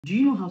Do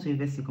you know how to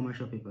invest in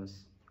commercial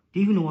papers? Do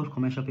you even know what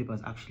commercial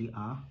papers actually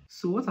are?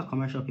 So what are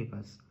commercial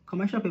papers?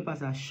 Commercial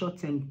papers are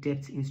short-term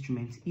debt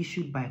instruments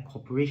issued by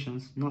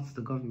corporations, not the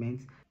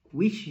government,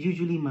 which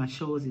usually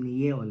matures in a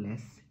year or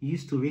less,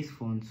 used to raise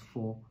funds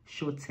for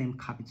short-term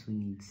capital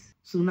needs.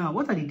 So now,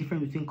 what are the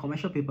difference between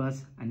commercial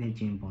papers and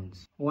FGN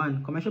bonds?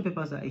 1. Commercial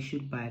papers are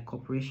issued by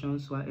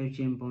corporations, while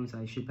FGN bonds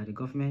are issued by the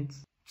government.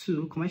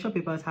 2. Commercial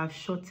papers have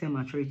short-term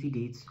maturity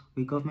dates,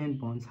 with government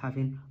bonds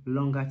having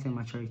longer-term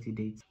maturity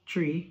dates.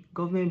 3.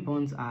 Government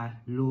bonds are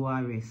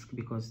lower risk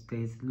because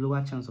there's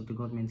lower chance of the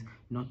government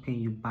not paying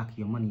you back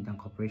your money than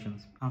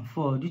corporations. And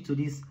 4. Due to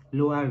this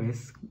lower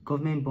risk,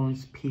 government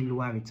bonds pay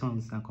lower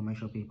returns than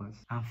commercial papers.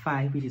 And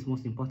 5, which is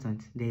most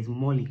important, there is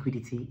more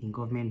liquidity in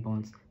government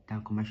bonds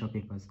than commercial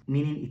papers,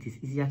 meaning it is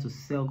easier to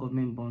sell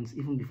government bonds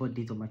even before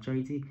date of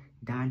maturity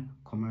than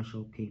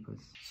commercial papers.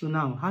 So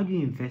now, how do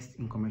you invest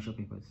in commercial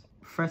papers?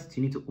 First,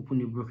 you need to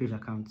open a brokerage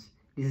account.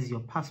 This is your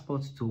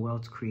passport to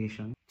wealth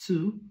creation.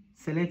 2.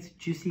 Select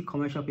juicy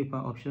commercial paper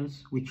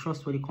options with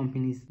trustworthy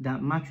companies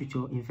that match with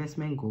your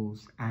investment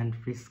goals and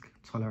risk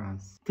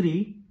tolerance.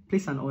 3.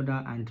 Place an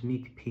order and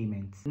make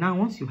payments. Now,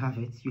 once you have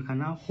it, you can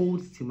now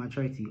hold till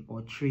maturity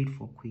or trade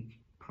for quick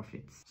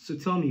profits. So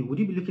tell me, would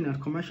you be looking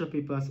at commercial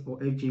papers or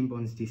FGN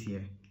bonds this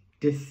year?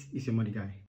 This is your money guy.